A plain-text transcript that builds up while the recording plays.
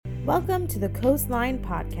Welcome to the Coastline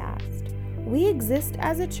Podcast. We exist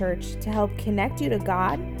as a church to help connect you to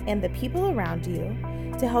God and the people around you,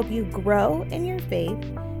 to help you grow in your faith,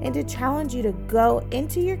 and to challenge you to go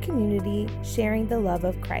into your community sharing the love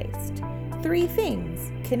of Christ. 3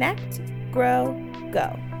 things: connect, grow,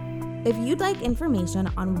 go. If you'd like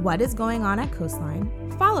information on what is going on at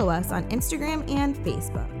Coastline, follow us on Instagram and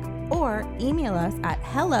Facebook, or email us at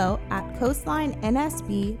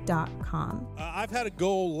hello@coastlinensb.com. I've had a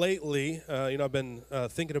goal lately. I've been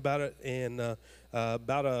thinking about it, and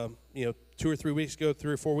about 2 or 3 weeks ago,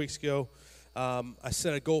 3 or 4 weeks ago, I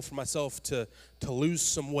set a goal for myself to lose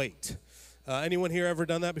some weight. Anyone here ever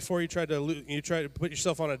done that before? You tried to put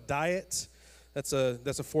yourself on a diet? That's a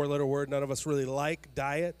 4-letter word. None of us really like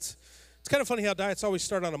diet. It's kind of funny how diets always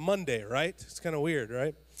start on a Monday, right? It's kind of weird,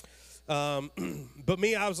 right? But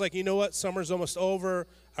me, I was like, you know what? Summer's almost over.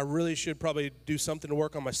 I really should probably do something to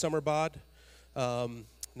work on my summer bod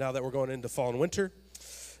now that we're going into fall and winter.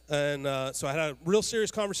 And so I had a real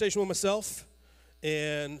serious conversation with myself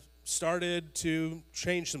and started to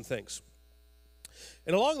change some things.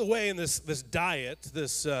 And along the way in this diet,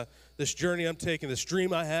 this journey I'm taking, this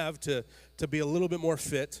dream I have to be a little bit more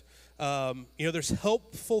fit, there's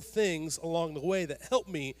helpful things along the way that help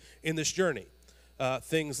me in this journey.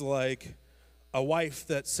 Things like a wife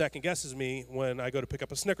that second guesses me when I go to pick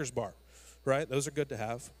up a Snickers bar, right? Those are good to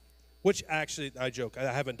have, which actually, I joke,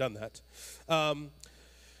 I haven't done that.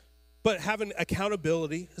 But having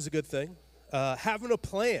accountability is a good thing. Having a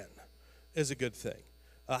plan is a good thing.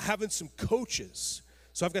 Having some coaches.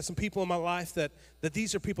 So I've got some people in my life that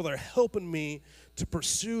these are people that are helping me to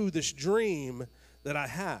pursue this dream that I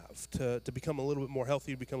have to become a little bit more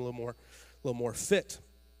healthy, become a little more fit.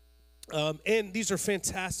 And these are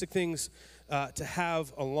fantastic things to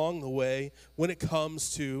have along the way when it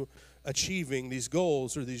comes to achieving these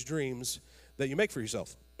goals or these dreams that you make for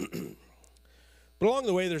yourself. But along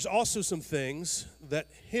the way, there's also some things that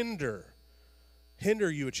hinder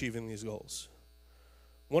you achieving these goals.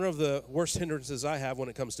 One of the worst hindrances I have when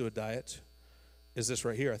it comes to a diet is this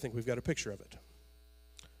right here. I think we've got a picture of it.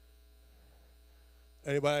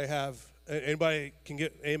 Anybody can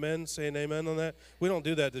get amen, say an amen on that? We don't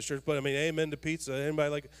do that at this church, but I mean, amen to pizza.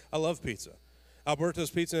 Anybody I love pizza. Alberto's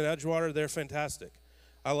Pizza in Edgewater, they're fantastic.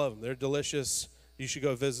 I love them. They're delicious. You should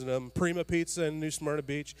go visit them. Prima Pizza in New Smyrna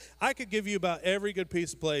Beach. I could give you about every good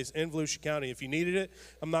pizza place in Volusia County. If you needed it,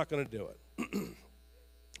 I'm not going to do it.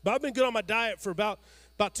 But I've been good on my diet for about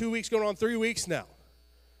 2 weeks, going on 3 weeks now.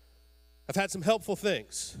 I've had some helpful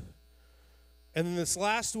things. And then this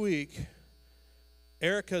last week,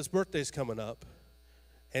 Erica's birthday's coming up,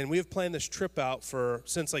 and we have planned this trip out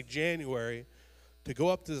since January to go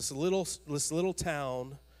up to this little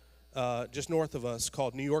town just north of us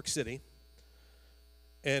called New York City,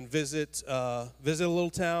 and visit a little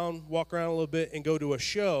town, walk around a little bit, and go to a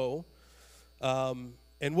show. And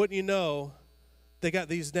wouldn't you know, they got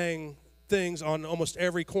these dang things on almost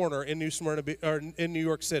every corner in New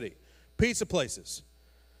York City, pizza places.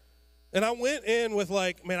 And I went in with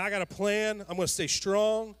I got a plan. I'm going to stay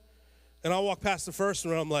strong. And I walk past the first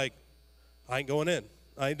one, and I'm like, I ain't going in.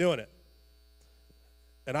 I ain't doing it.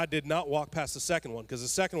 And I did not walk past the second one, because the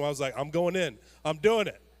second one I was like, I'm going in. I'm doing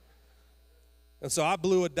it. And so I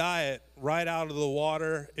blew a diet right out of the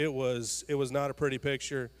water. It was not a pretty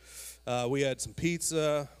picture. We had some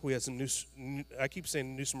pizza. We had some I keep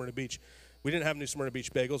saying New Smyrna Beach. We didn't have New Smyrna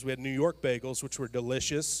Beach bagels. We had New York bagels, which were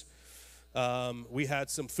delicious. We had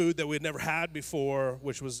some food that we had never had before,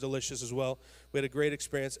 which was delicious as well. We had a great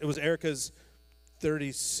experience. It was Erica's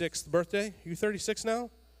 36th birthday. You 36 now?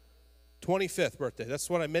 25th birthday. That's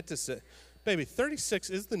what I meant to say. Baby, 36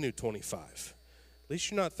 is the new 25. At least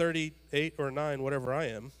you're not 38 or 9, whatever I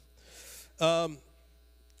am. So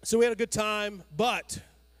we had a good time, but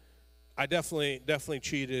I definitely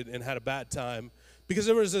cheated and had a bad time because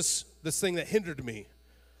there was this thing that hindered me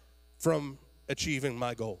from achieving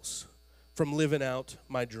my goals, from living out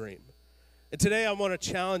my dream. And today I want to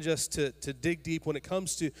challenge us to dig deep when it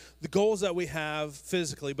comes to the goals that we have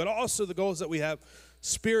physically, but also the goals that we have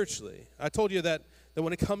spiritually. I told you that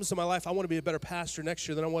when it comes to my life, I want to be a better pastor next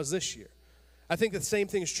year than I was this year. I think the same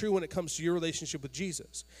thing is true when it comes to your relationship with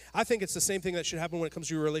Jesus. I think it's the same thing that should happen when it comes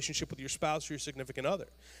to your relationship with your spouse or your significant other.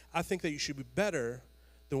 I think that you should be better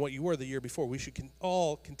than what you were the year before. We should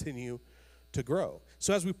all continue to grow.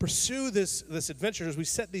 So as we pursue this adventure, as we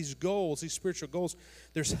set these goals, these spiritual goals,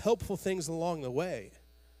 there's helpful things along the way,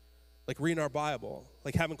 like reading our Bible,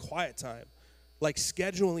 like having quiet time, like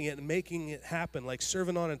scheduling it and making it happen, like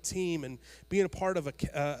serving on a team and being a part of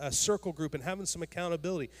a circle group and having some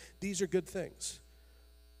accountability. These are good things.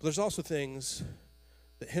 But there's also things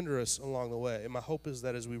that hinder us along the way. And my hope is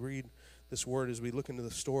that as we read this word, as we look into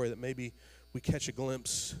the story, that maybe we catch a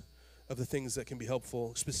glimpse of the things that can be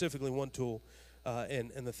helpful, specifically one tool,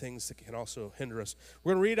 and the things that can also hinder us.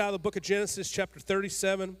 We're going to read out of the book of Genesis, chapter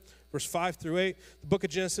 37, verse 5 through 8. The book of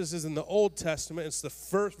Genesis is in the Old Testament. It's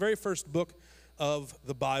the very first book of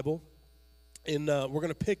the Bible. And we're going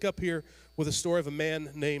to pick up here with a story of a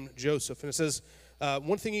man named Joseph. And it says,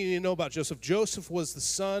 one thing you need to know about Joseph: Joseph was the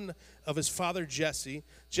son of his father Jesse.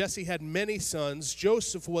 Jesse had many sons.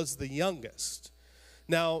 Joseph was the youngest.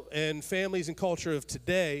 Now, in families and culture of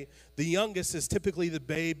today, the youngest is typically the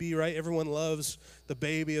baby, right? Everyone loves the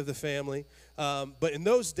baby of the family. But in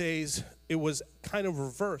those days, it was kind of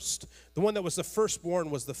reversed. The one that was the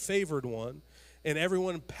firstborn was the favored one. And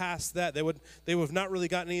everyone past that, they would have not really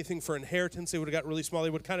gotten anything for inheritance. They would have got really small. They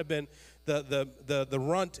would kind of been the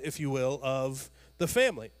runt, if you will, of the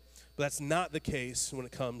family. But that's not the case when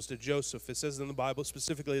it comes to Joseph. It says in the Bible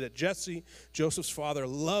specifically that Jesse, Joseph's father,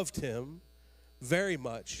 loved him very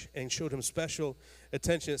much and showed him special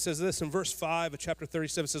attention. It says this in verse 5 of chapter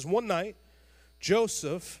 37. It says, one night,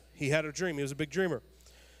 Joseph, he had a dream. He was a big dreamer.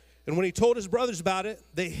 And when he told his brothers about it,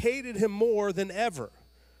 they hated him more than ever.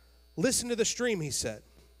 Listen to this dream, he said.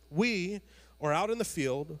 We are out in the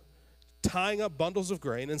field tying up bundles of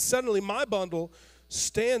grain, and suddenly my bundle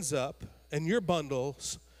stands up, and your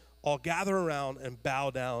bundles all gather around and bow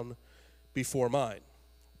down before mine.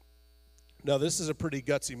 Now, this is a pretty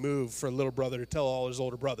gutsy move for a little brother to tell all his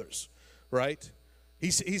older brothers, right?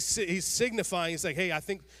 He's signifying, he's like, hey, I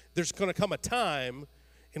think there's going to come a time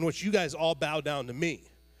in which you guys all bow down to me.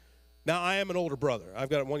 Now, I am an older brother. I've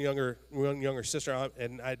got one younger sister,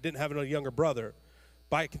 and I didn't have a younger brother.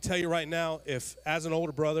 But I can tell you right now, if as an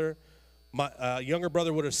older brother, my younger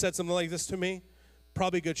brother would have said something like this to me,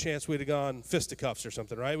 probably a good chance we'd have gone fisticuffs or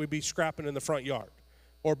something, right? We'd be scrapping in the front yard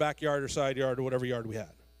or backyard or side yard or whatever yard we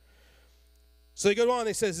had. So they go on,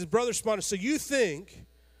 he says, his brother responded, so you think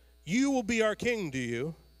you will be our king, do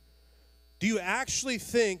you? Do you actually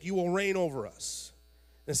think you will reign over us?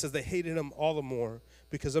 And it says they hated him all the more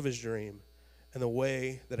because of his dream and the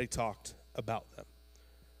way that he talked about them.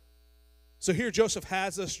 So here Joseph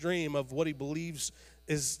has this dream of what he believes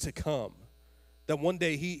is to come. That one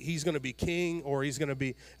day he's going to be king, or he's going to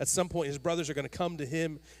be, at some point, his brothers are going to come to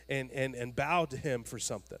him and bow to him for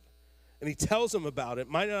something. And he tells them about it.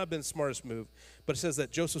 Might not have been the smartest move, but it says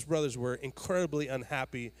that Joseph's brothers were incredibly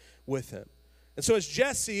unhappy with him. And so as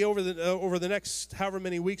Jesse, over the next however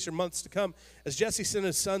many weeks or months to come, as Jesse sent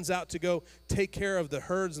his sons out to go take care of the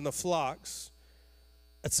herds and the flocks,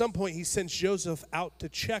 at some point he sends Joseph out to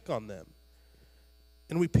check on them.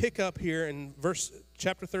 And we pick up here in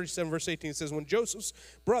chapter 37, verse 18. It says, when Joseph's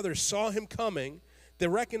brothers saw him coming, they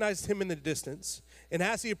recognized him in the distance. And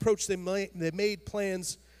as he approached, they made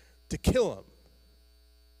plans to kill him.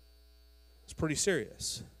 It's pretty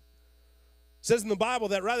serious. It says in the Bible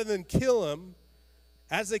that rather than kill him,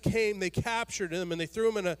 as they came, they captured him and they threw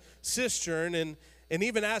him in a cistern. And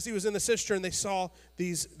even as he was in the cistern, they saw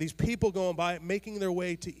these people going by making their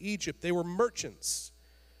way to Egypt. They were merchants.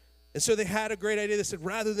 And so they had a great idea. They said,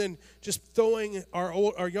 rather than just throwing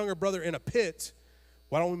our younger brother in a pit,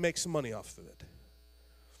 why don't we make some money off of it?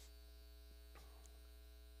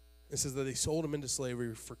 It says that they sold him into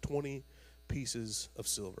slavery for 20 pieces of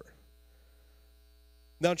silver.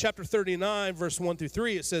 Now in chapter 39, verse 1 through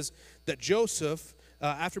 3, it says that Joseph,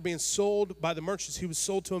 after being sold by the merchants, he was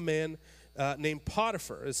sold to a man named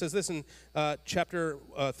Potiphar. It says this in chapter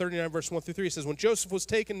 39, verse 1 through 3. It says, when Joseph was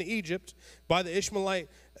taken to Egypt by the Ishmaelite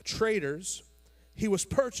traders, he was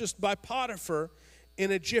purchased by Potiphar,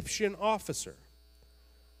 an Egyptian officer.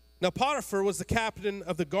 Now Potiphar was the captain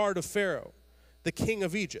of the guard of Pharaoh, the king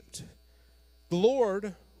of Egypt. The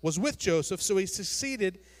Lord was with Joseph, so he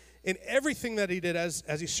succeeded in everything that he did as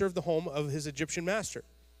he served the home of his Egyptian master.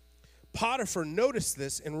 Potiphar noticed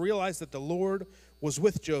this and realized that the Lord was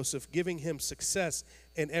with Joseph, giving him success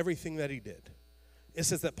in everything that he did. It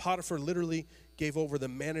says that Potiphar literally gave over the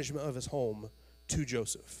management of his home to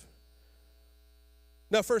Joseph.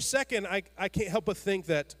 Now, for a second, I can't help but think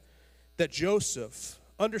that Joseph,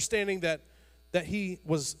 understanding that he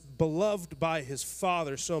was beloved by his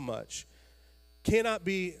father so much, cannot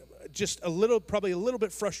be just probably a little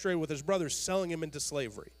bit frustrated with his brothers selling him into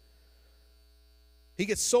slavery. He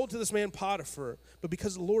gets sold to this man Potiphar, but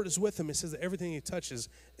because the Lord is with him, it says that everything he touches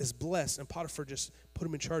is blessed, and Potiphar just put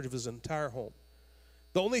him in charge of his entire home.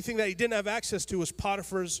 The only thing that he didn't have access to was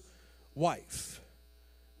Potiphar's wife.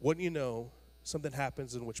 Wouldn't you know, something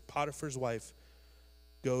happens in which Potiphar's wife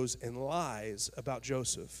goes and lies about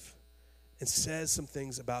Joseph and says some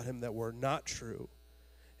things about him that were not true.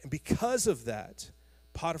 And because of that,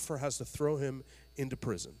 Potiphar has to throw him into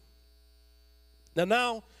prison.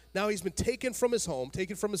 Now he's been taken from his home,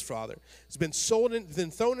 taken from his father. He's been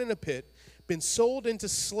then thrown in a pit, been sold into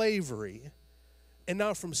slavery, and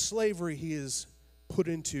now from slavery he is put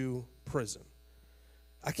into prison.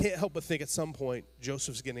 I can't help but think at some point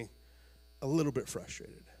Joseph's getting a little bit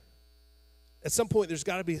frustrated. At some point there's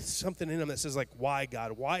got to be something in him that says, like, why,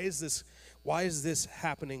 God? Why is this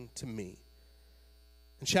happening to me?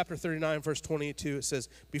 In chapter 39, verse 22, it says,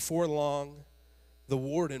 before long, the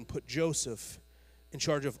warden put Joseph in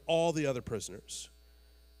charge of all the other prisoners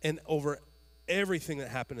and over everything that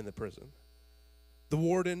happened in the prison. The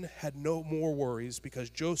warden had no more worries because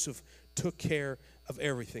Joseph took care of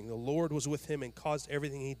everything. The Lord was with him and caused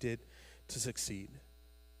everything he did to succeed.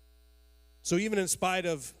 So even in spite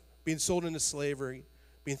of being sold into slavery,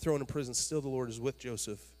 being thrown in prison, still the Lord is with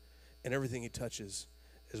Joseph, and everything he touches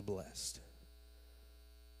is blessed.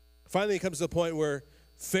 Finally, it comes to the point where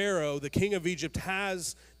Pharaoh, the king of Egypt,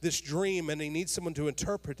 has this dream, and he needs someone to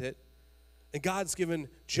interpret it. And God's given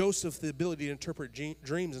Joseph the ability to interpret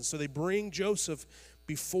dreams. And so they bring Joseph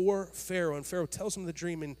before Pharaoh, and Pharaoh tells him the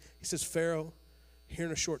dream, and he says, Pharaoh, here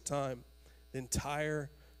in a short time, the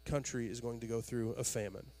entire country is going to go through a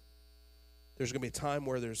famine. There's going to be a time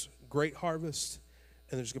where there's great harvest,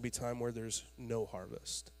 and there's going to be a time where there's no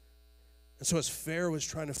harvest. And so as Pharaoh is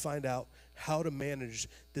trying to find out how to manage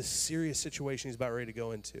this serious situation he's about ready to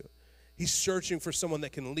go into, he's searching for someone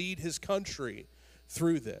that can lead his country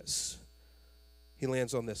through this. He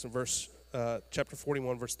lands on this in chapter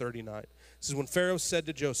 41, verse 39. It says, when Pharaoh said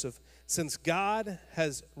to Joseph, since God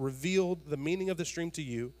has revealed the meaning of this dream to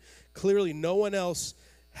you, clearly no one else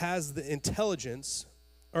has the intelligence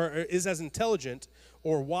or is as intelligent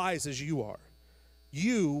or wise as you are.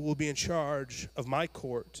 You will be in charge of my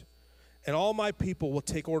court, and all my people will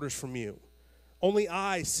take orders from you. Only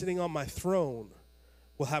I, sitting on my throne,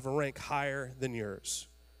 will have a rank higher than yours.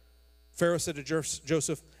 Pharaoh said to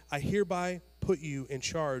Joseph, I hereby put you in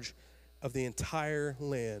charge of the entire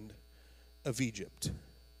land of Egypt.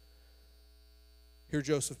 Here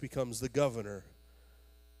Joseph becomes the governor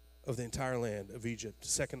of the entire land of Egypt,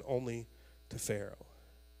 second only to Pharaoh.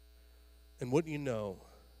 And wouldn't you know,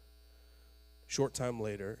 short time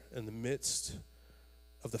later, in the midst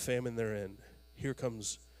of the famine they're in, here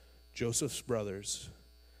comes Joseph's brothers.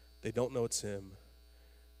 They don't know it's him,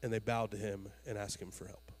 and they bow to him and ask him for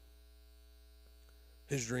help.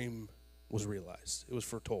 His dream was realized. It was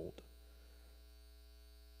foretold.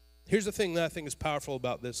 Here's the thing that I think is powerful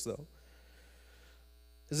about this, though,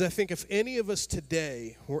 is I think if any of us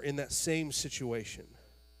today were in that same situation,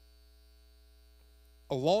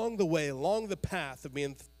 along the way, along the path of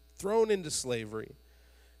being thrown into slavery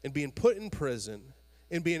and being put in prison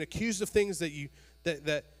and being accused of things that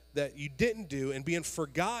you didn't do and being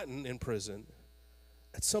forgotten in prison,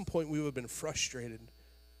 at some point we would have been frustrated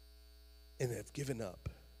and have given up.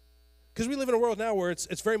 Because we live in a world now where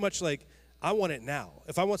it's very much like, I want it now.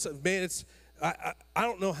 If I want something, man, I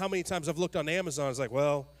don't know how many times I've looked on Amazon. It's like,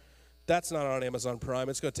 well, that's not on Amazon Prime.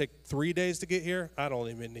 It's going to take 3 days to get here. I don't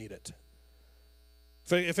even need it.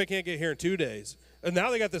 If I can't get here in 2 days. And now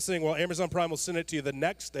they got this thing, well, Amazon Prime will send it to you the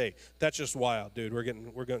next day. That's just wild, dude. We're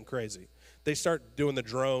getting crazy. They start doing the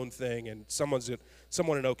drone thing, and someone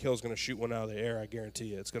in Oak Hill is going to shoot one out of the air. I guarantee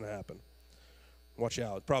you it's going to happen. Watch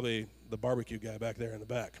out. Probably the barbecue guy back there in the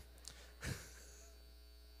back.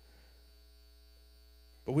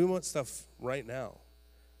 But we want stuff right now.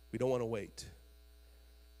 We don't want to wait.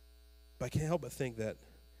 But I can't help but think that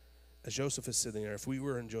as Joseph is sitting there, if we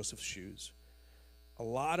were in Joseph's shoes, a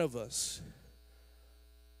lot of us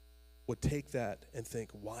would take that and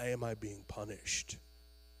think, why am I being punished?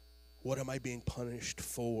 What am I being punished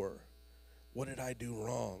for? What did I do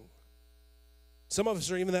wrong? Some of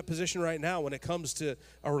us are even in that position right now when it comes to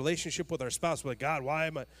our relationship with our spouse. We're like, God,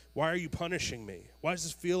 why are you punishing me? Why does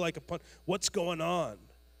this feel like a punish? What's going on?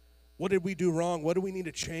 What did we do wrong? What do we need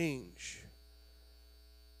to change?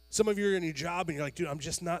 Some of you are in your job and you're like, dude, I'm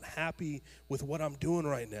just not happy with what I'm doing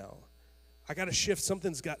right now. I got to shift.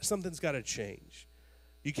 Something's got to change.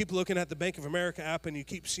 You keep looking at the Bank of America app and you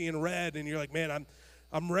keep seeing red and you're like, man,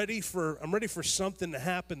 I'm ready for something to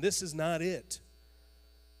happen. This is not it.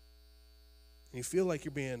 And you feel like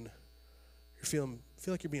you're being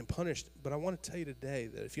punished. But I want to tell you today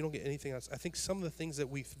that if you don't get anything else, I think some of the things that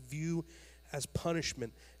we view as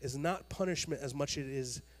punishment is not punishment as much as it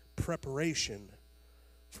is preparation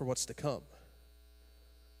for what's to come.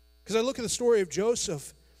 Because I look at the story of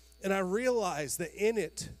Joseph and I realize that in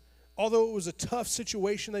it, although it was a tough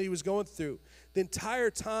situation that he was going through, the entire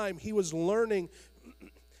time he was learning,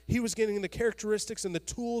 he was getting the characteristics and the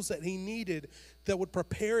tools that he needed that would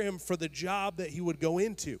prepare him for the job that he would go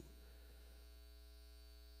into.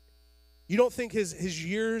 You don't think his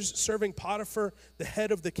years serving Potiphar, the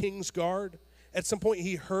head of the king's guard, at some point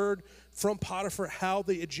he heard from Potiphar how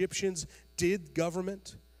the Egyptians did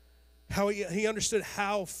government, how he understood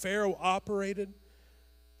how Pharaoh operated?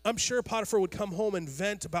 I'm sure Potiphar would come home and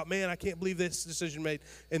vent about, man, I can't believe this decision made,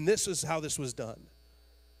 and this is how this was done.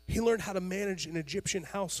 He learned how to manage an Egyptian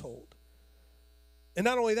household. And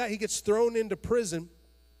not only that, he gets thrown into prison,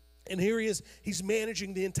 and here he is, he's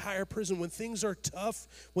managing the entire prison. When things are tough,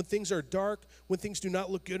 when things are dark, when things do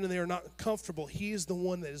not look good and they are not comfortable, he is the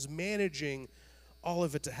one that is managing all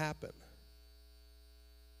of it to happen.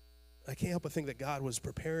 I can't help but think that God was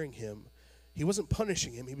preparing him. He wasn't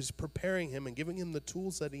punishing him. He was preparing him and giving him the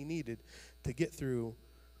tools that he needed to get through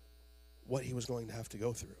what he was going to have to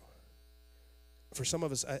go through. For some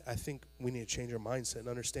of us, I think we need to change our mindset and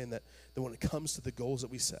understand that when it comes to the goals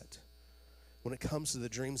that we set, when it comes to the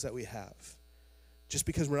dreams that we have, just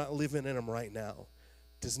because we're not living in them right now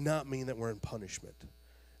does not mean that we're in punishment.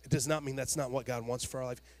 It does not mean that's not what God wants for our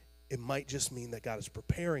life. It might just mean that God is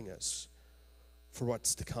preparing us for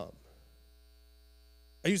what's to come.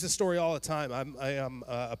 I use this story all the time. I am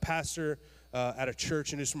a pastor at a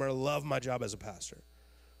church in New Smyrna. I love my job as a pastor.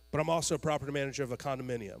 But I'm also a property manager of a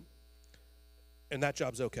condominium. And that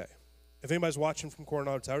job's okay. If anybody's watching from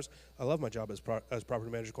Coronado Towers, I love my job as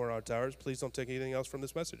property manager of Coronado Towers. Please don't take anything else from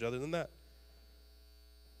this message other than that.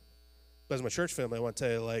 But as my church family, I want to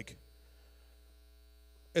tell you,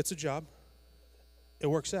 it's a job. It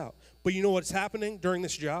works out. But you know what's happening during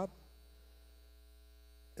this job?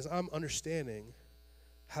 Is I'm understanding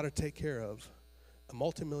how to take care of a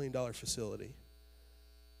multi-million-dollar facility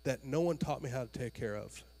that no one taught me how to take care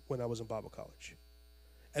of when I was in Bible college.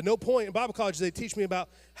 At no point in Bible college did they teach me about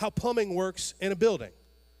how plumbing works in a building.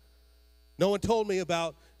 No one told me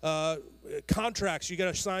about contracts you got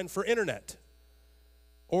to sign for internet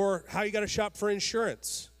or how you got to shop for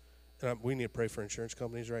insurance. And we need to pray for insurance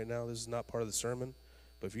companies right now. This is not part of the sermon.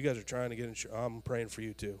 But if you guys are trying to get insurance, I'm praying for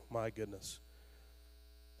you too. My goodness.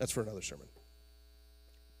 That's for another sermon.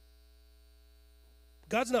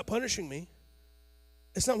 God's not punishing me.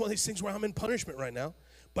 It's not one of these things where I'm in punishment right now.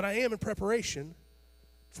 But I am in preparation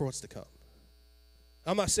for what's to come.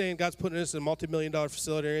 I'm not saying God's putting us in a multi-million-dollar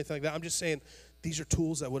facility or anything like that. I'm just saying these are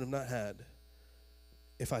tools I would have not had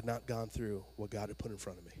if I'd not gone through what God had put in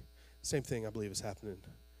front of me. Same thing I believe is happening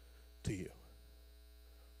to you.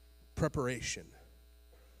 Preparation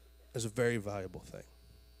is a very valuable thing.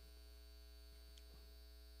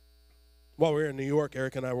 While we were in New York,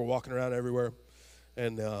 Eric and I were walking around everywhere.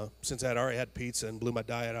 And since I'd already had pizza and blew my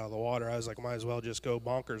diet out of the water, I was like, might as well just go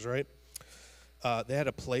bonkers, right? They had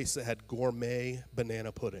a place that had gourmet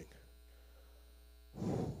banana pudding.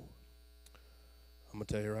 I'm going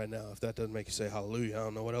to tell you right now, if that doesn't make you say hallelujah, I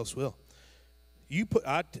don't know what else will.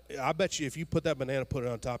 I bet you if you put that banana pudding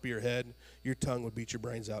on top of your head, your tongue would beat your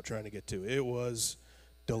brains out trying to get to it. It was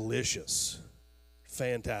delicious.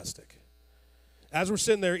 Fantastic. As we're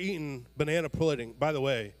sitting there eating banana pudding, by the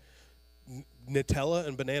way, Nutella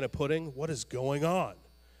and banana pudding, what is going on?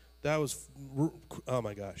 That was, oh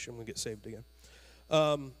my gosh, I'm going to get saved again.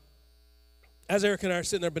 As Eric and I are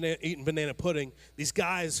sitting there eating banana pudding, these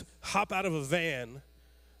guys hop out of a van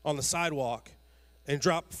on the sidewalk and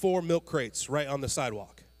drop 4 milk crates right on the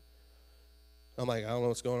sidewalk. I'm like, I don't know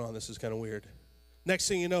what's going on. This is kind of weird. Next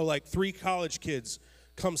thing you know, 3 college kids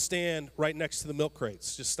come stand right next to the milk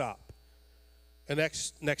crates. Just stop. And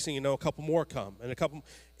next thing you know, a couple more come.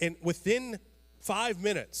 And within 5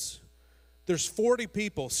 minutes, there's 40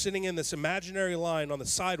 people sitting in this imaginary line on the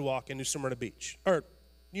sidewalk in New Smyrna Beach, or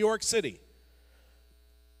New York City.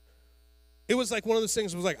 It was like one of those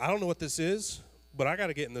things, I don't know what this is, but I got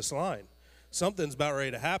to get in this line. Something's about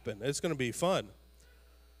ready to happen. It's going to be fun.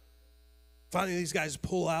 Finally, these guys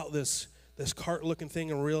pull out this cart-looking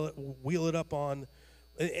thing and wheel it up on.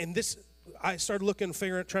 And this, I started looking,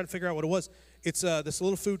 trying to figure out what it was. It's this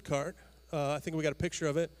little food cart. I think we got a picture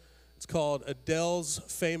of it. It's called Adele's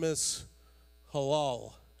Famous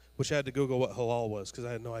Halal, which I had to Google what halal was because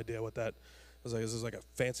I had no idea what that was. Is this like a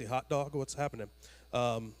fancy hot dog? What's happening?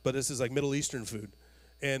 But this is like Middle Eastern food.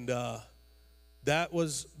 And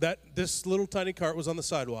this little tiny cart was on the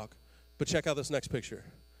sidewalk. But check out this next picture.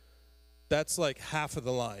 That's like half of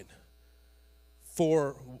the line.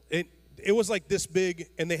 It was like this big,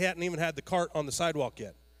 and they hadn't even had the cart on the sidewalk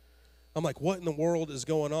yet. I'm like, what in the world is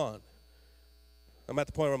going on? I'm at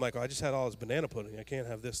the point where I'm like, I just had all this banana pudding. I can't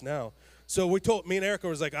have this now. So me and Erica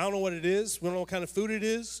was like, I don't know what it is. We don't know what kind of food it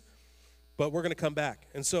is, but we're going to come back.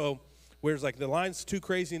 And so we're like, the line's too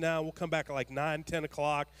crazy now. We'll come back at 9, 10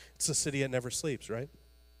 o'clock. It's a city that never sleeps, right?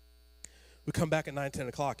 We come back at 9, 10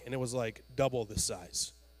 o'clock, and it was like double this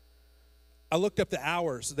size. I looked up the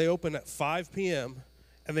hours. They open at 5 p.m.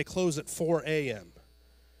 and they close at 4 a.m.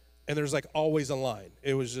 And there's like always a line.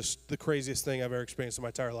 It was just the craziest thing I've ever experienced in my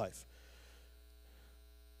entire life.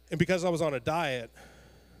 And because I was on a diet,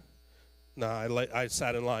 I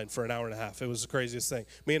sat in line for an hour and a half. It was the craziest thing.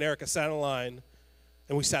 Me and Erica sat in line,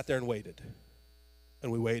 and we sat there and waited.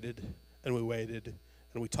 And we waited, and we waited,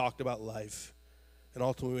 and we talked about life. And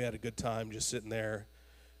ultimately, we had a good time just sitting there.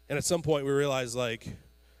 And at some point, we realized,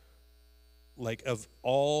 of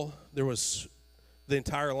all, there was the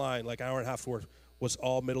entire line, like an hour and a half worth, was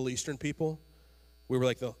all Middle Eastern people. We were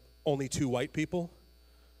like the only two white people.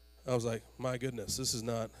 I was like, my goodness,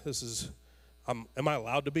 am I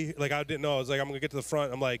allowed to be? Like, I didn't know. I was like, I'm going to get to the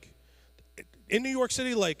front. I'm like, in New York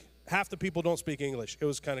City, like, half the people don't speak English. It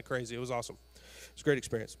was kind of crazy. It was awesome. It was a great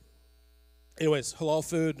experience. Anyways, halal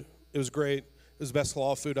food, it was great. It was the best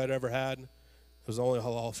halal food I'd ever had. It was the only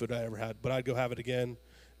halal food I ever had. But I'd go have it again.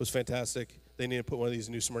 It was fantastic. They need to put one of these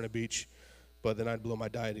in New Smyrna Beach. But then I'd blow my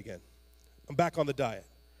diet again. I'm back on the diet.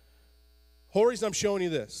 Whole reason I'm showing you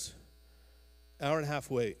this, hour and a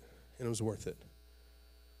half wait, and it was worth it.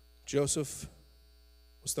 Joseph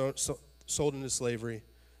was sold into slavery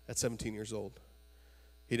at 17 years old.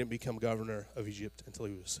 He didn't become governor of Egypt until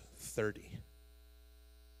he was 30.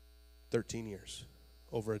 13 years,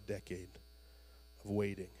 over a decade of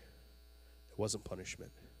waiting. It wasn't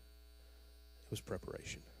punishment. It was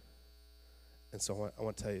preparation. And so I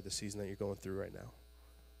want to tell you the season that you're going through right now,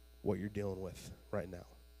 what you're dealing with right now.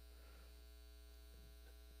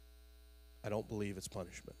 I don't believe it's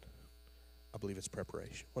punishment. I believe it's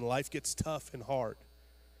preparation. When life gets tough and hard,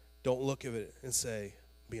 don't look at it and say,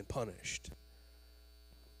 being punished.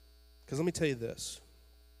 Because let me tell you this.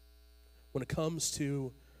 When it comes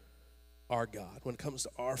to our God, when it comes to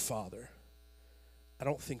our Father, I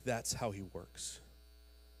don't think that's how he works.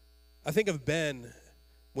 I think of Ben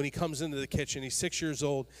when he comes into the kitchen. He's 6 years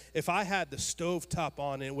old. If I had the stove top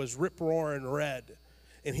on and it was rip-roaring red,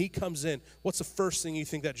 and he comes in, what's the first thing you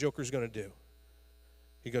think that joker's going to do?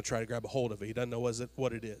 He's going to try to grab a hold of it. He doesn't know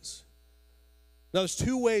what it is. Now, there's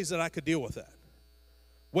two ways that I could deal with that.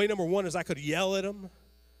 Way number one is I could yell at him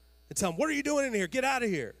and tell him, what are you doing in here? Get out of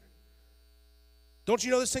here. Don't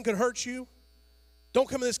you know this thing could hurt you? Don't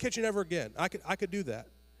come in this kitchen ever again. I could do that.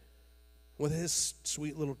 With his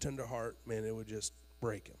sweet little tender heart, man, it would just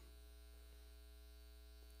break him.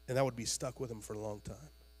 And that would be stuck with him for a long time.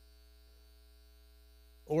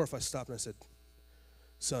 Or if I stopped and I said,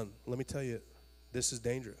 son, let me tell you, this is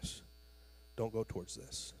dangerous. Don't go towards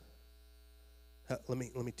this. Let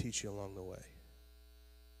me teach you along the way.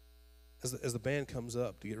 As the band comes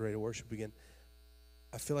up to get ready to worship again,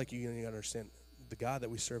 I feel like you need to understand the God that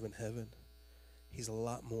we serve in heaven, he's a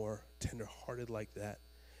lot more tender-hearted like that,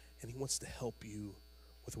 and he wants to help you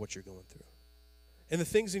with what you're going through. And the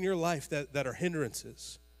things in your life that are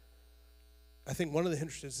hindrances, I think one of the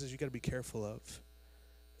hindrances you got to be careful of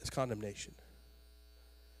is condemnation.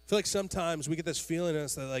 I feel like sometimes we get this feeling in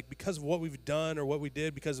us that, like, because of what we've done or what we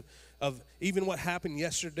did, because of even what happened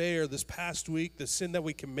yesterday or this past week, the sin that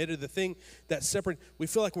we committed, the thing that separated, we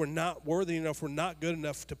feel like we're not worthy enough, we're not good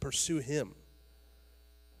enough to pursue him.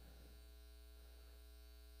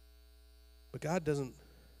 But God doesn't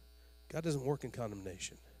work in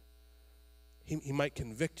condemnation. He might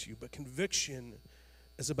convict you, but conviction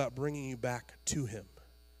is about bringing you back to him.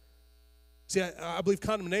 See, I believe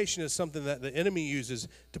condemnation is something that the enemy uses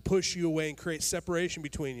to push you away and create separation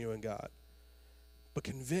between you and God. But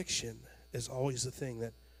conviction is always the thing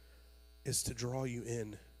that is to draw you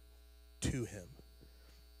in to him.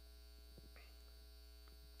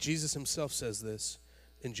 Jesus himself says this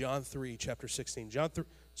in John 3, chapter 16. John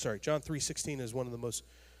 3:16 is one of the most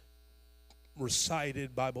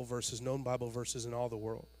recited Bible verses, known Bible verses in all the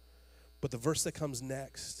world. But the verse that comes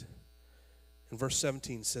next, in verse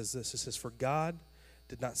 17, says this. It says, for God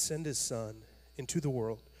did not send his Son into the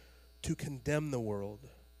world to condemn the world,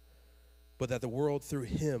 but that the world through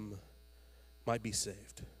him might be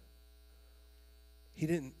saved. He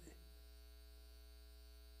didn't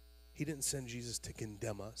send Jesus to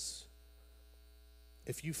condemn us.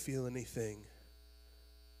 If you feel anything,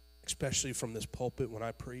 especially from this pulpit when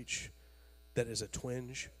I preach, that is a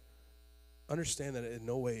twinge, understand that in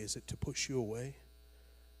no way is it to push you away.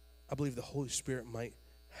 I believe the Holy Spirit might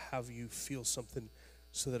have you feel something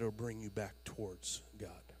so that it will bring you back towards God,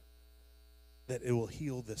 that it will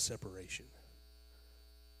heal this separation.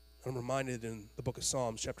 I'm reminded in the book of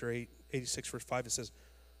Psalms, chapter 8, 86, verse 5, it says,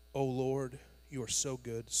 O Lord, you are so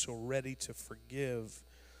good, so ready to forgive,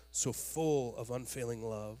 so full of unfailing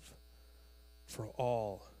love for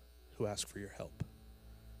all who ask for your help.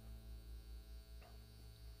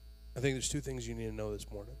 I think there's two things you need to know this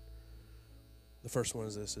morning. The first one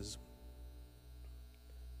is this, is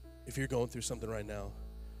if you're going through something right now,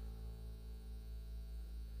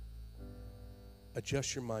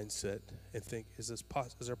 adjust your mindset and think, is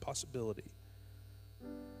there a possibility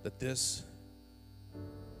that this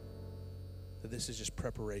is just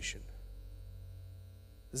preparation?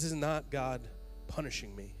 This is not God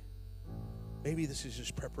punishing me. Maybe this is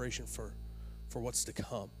just preparation for what's to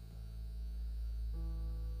come.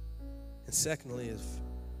 And secondly, if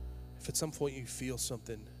at some point you feel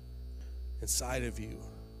something inside of you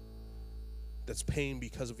that's pain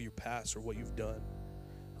because of your past or what you've done,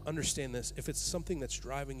 understand this. If it's something that's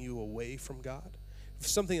driving you away from God, if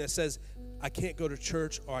it's something that says, I can't go to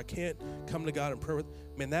church or I can't come to God in prayer,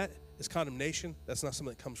 man, that is condemnation. That's not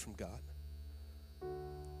something that comes from God.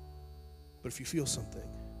 But if you feel something,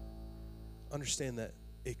 understand that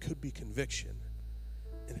it could be conviction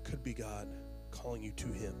and it could be God calling you to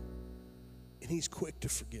him. And he's quick to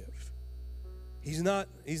forgive. He's not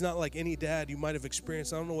like any dad you might have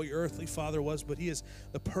experienced. I don't know what your earthly father was, but he is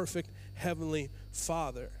the perfect heavenly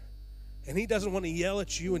Father. And he doesn't want to yell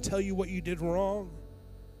at you and tell you what you did wrong.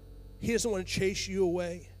 He doesn't want to chase you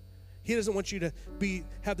away. He doesn't want you to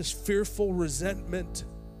have this fearful resentment.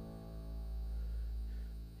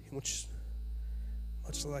 Which,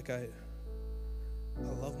 much like I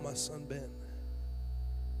love my son Ben.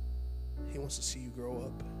 He wants to see you grow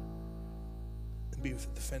up and be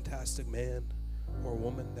the fantastic man or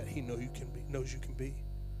woman that he knows you can be.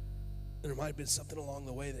 And there might have been something along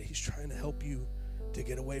the way that he's trying to help you to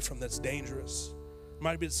get away from that's dangerous. It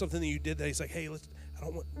might have been something that you did that he's like, hey, I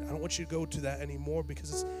don't want you to go to that anymore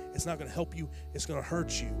because it's not going to help you. It's going to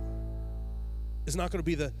hurt you. It's not going to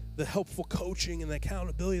be the helpful coaching and the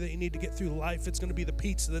accountability that you need to get through life. It's going to be the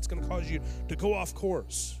pizza that's going to cause you to go off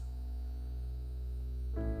course.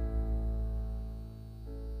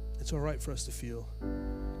 It's all right for us to feel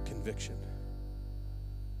conviction,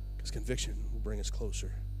 because conviction will bring us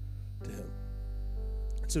closer to him.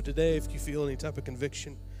 And so today, if you feel any type of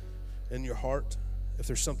conviction in your heart, if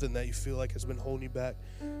there's something that you feel like has been holding you back,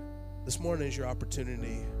 this morning is your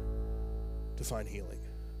opportunity to find healing.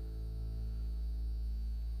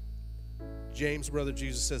 James, brother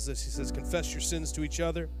Jesus, says this. He says, confess your sins to each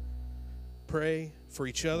other, pray for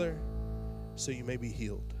each other so you may be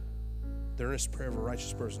healed. The earnest prayer of a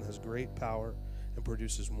righteous person has great power and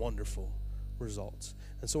produces wonderful results.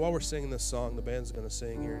 And so while we're singing this song, the band's going to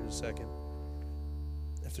sing here in a second.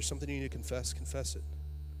 If there's something you need to confess, confess it.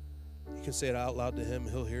 You can say it out loud to him.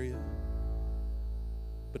 He'll hear you.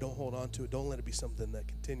 But don't hold on to it. Don't let it be something that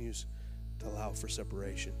continues to allow for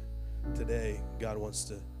separation. Today, God wants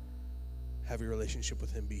to have your relationship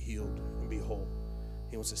with him be healed and be whole.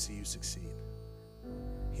 He wants to see you succeed.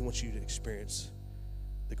 He wants you to experience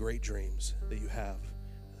the great dreams that you have,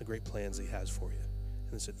 the great plans that he has for you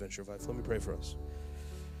in this adventure of life. Let me pray for us.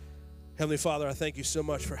 Heavenly Father, I thank you so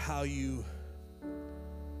much for how you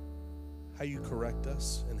correct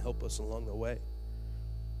us and help us along the way.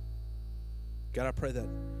 God, I pray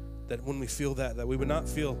that when we feel that we would not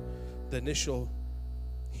feel the initial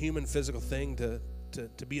human physical thing to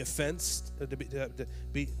be offensed,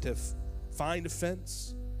 to find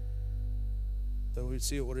offense, that we would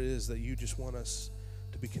see what it is that you just want us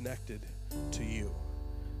to be connected to you.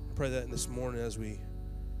 I pray that in this morning as we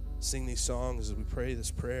sing these songs, as we pray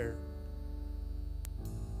this prayer,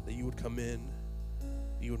 that you would come in,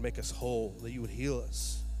 that you would make us whole, that you would heal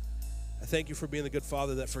us. I thank you for being the good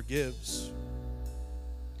Father that forgives.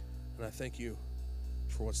 And I thank you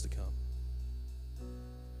for what's to come.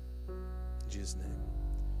 In Jesus' name.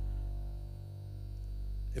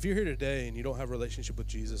 If you're here today and you don't have a relationship with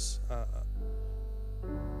Jesus, I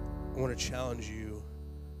want to challenge you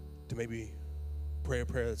to maybe pray a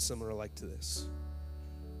prayer that's similar like to this.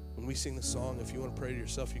 When we sing the song, if you want to pray to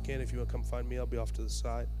yourself, you can. If you want to come find me, I'll be off to the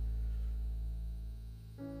side.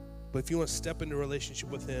 But if you want to step into a relationship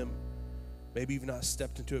with him, maybe you've not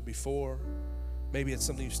stepped into it before. Maybe it's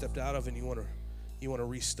something you stepped out of and you want to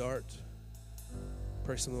restart.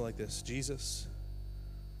 Pray something like this. Jesus,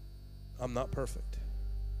 I'm not perfect.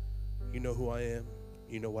 You know who I am.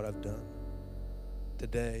 You know what I've done.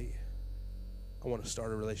 Today, I want to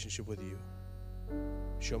start a relationship with you.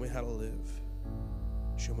 Show me how to live.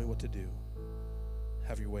 Show me what to do.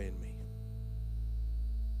 Have your way in me.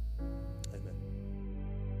 Amen.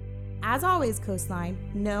 As always, Coastline,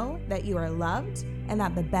 know that you are loved and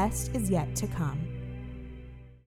that the best is yet to come.